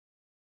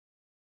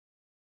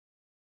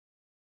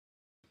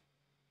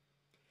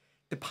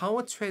The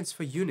power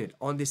transfer unit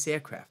on this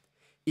aircraft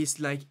is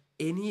like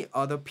any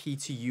other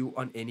PTU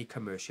on any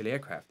commercial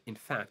aircraft. In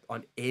fact,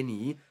 on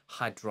any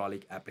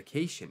hydraulic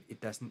application. It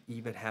doesn't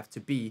even have to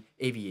be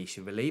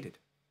aviation related.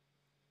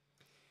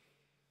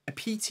 A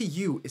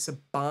PTU is a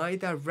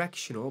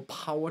bidirectional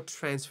power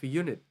transfer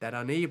unit that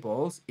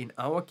enables, in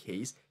our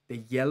case,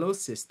 the yellow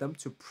system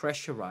to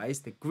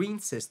pressurize the green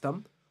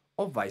system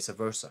or vice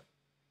versa.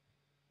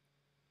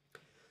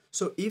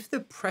 So if the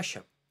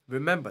pressure,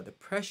 remember the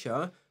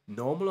pressure,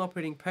 normal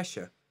operating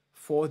pressure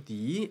for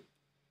the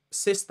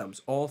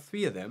systems, all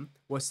three of them,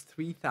 was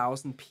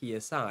 3000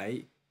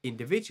 psi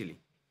individually.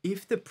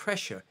 If the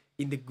pressure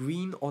in the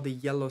green or the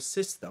yellow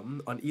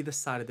system on either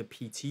side of the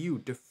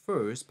PTU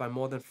differs by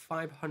more than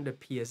 500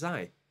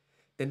 psi,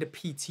 then the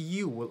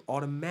PTU will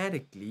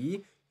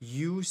automatically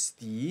use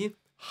the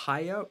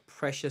higher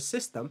pressure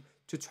system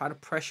to try to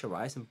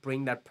pressurize and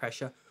bring that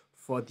pressure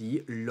for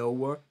the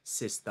lower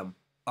system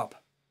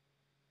up.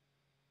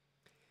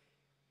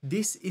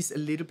 This is a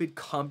little bit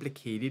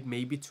complicated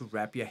maybe to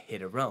wrap your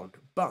head around,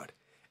 but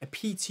a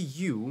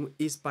PTU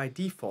is by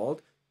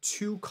default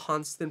two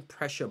constant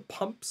pressure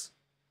pumps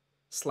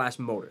 /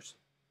 motors.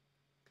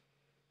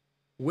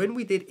 When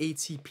we did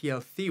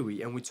ATPL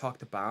theory and we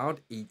talked about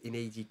in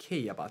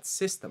AGK about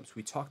systems,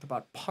 we talked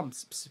about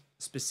pumps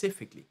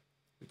specifically.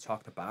 We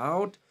talked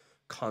about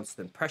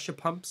constant pressure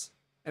pumps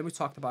and we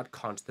talked about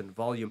constant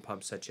volume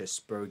pumps such as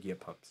spur gear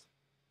pumps.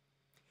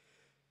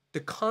 The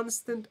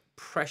constant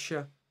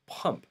pressure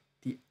pump,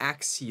 the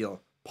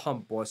axial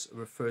pump was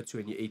referred to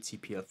in your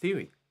ATPL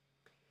theory,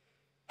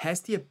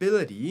 has the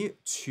ability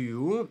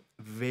to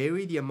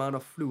vary the amount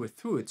of fluid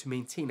through it to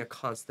maintain a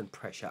constant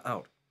pressure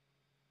out.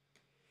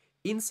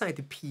 Inside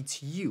the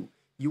PTU,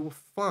 you will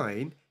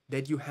find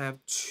that you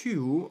have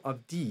two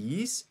of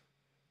these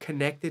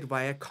connected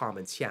via a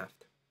common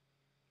shaft.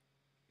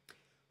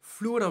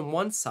 Fluid on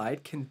one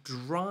side can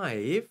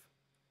drive,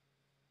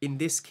 in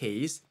this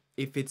case,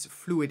 if it's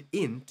fluid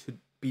in to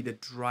be the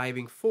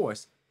driving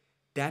force,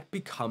 that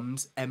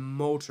becomes a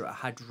motor, a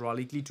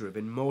hydraulically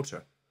driven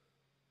motor.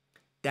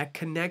 That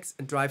connects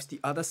and drives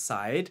the other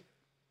side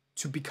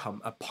to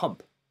become a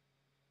pump.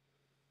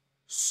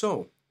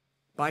 So,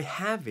 by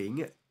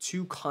having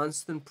two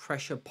constant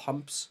pressure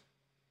pumps,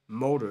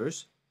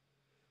 motors,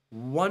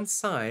 one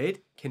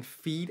side can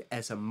feed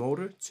as a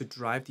motor to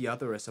drive the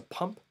other as a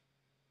pump,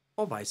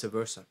 or vice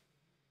versa.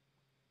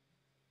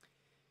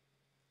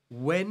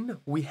 When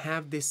we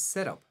have this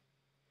setup,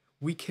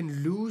 we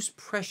can lose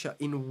pressure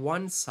in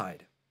one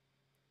side.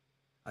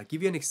 I'll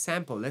give you an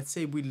example. Let's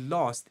say we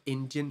lost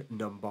engine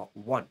number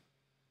 1.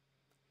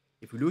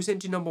 If we lose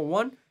engine number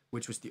 1,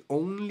 which was the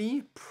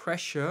only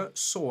pressure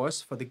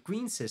source for the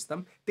green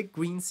system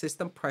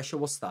pressure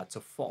will start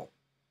to fall.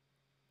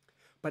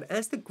 But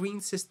as the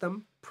green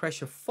system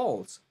pressure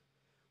falls,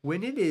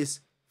 when it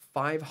is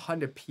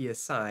 500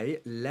 psi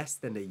less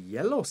than the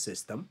yellow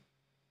system,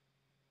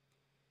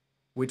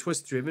 which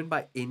was driven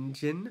by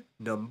engine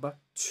number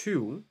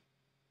 2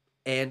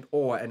 and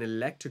or an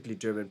electrically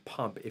driven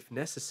pump if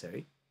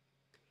necessary,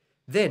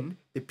 then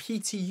the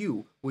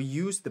PTU will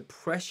use the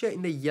pressure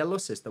in the yellow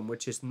system,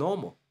 which is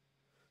normal,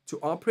 to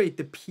operate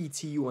the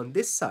PTU on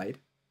this side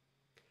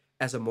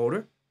as a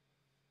motor.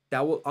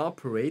 That will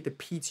operate the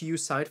PTU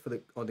side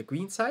on the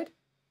green side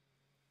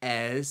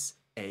as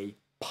a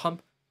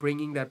pump,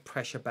 bringing that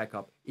pressure back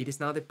up. It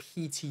is now the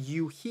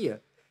PTU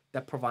here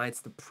that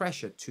provides the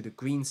pressure to the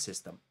green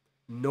system,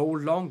 no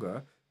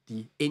longer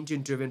the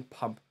engine-driven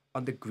pump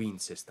on the green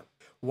system.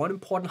 One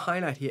important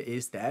highlight here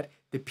is that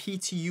the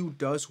PTU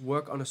does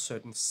work on a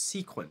certain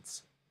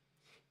sequence.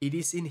 It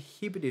is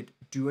inhibited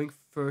during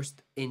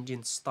first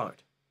engine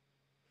start.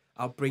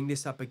 I'll bring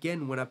this up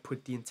again when I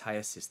put the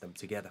entire system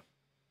together.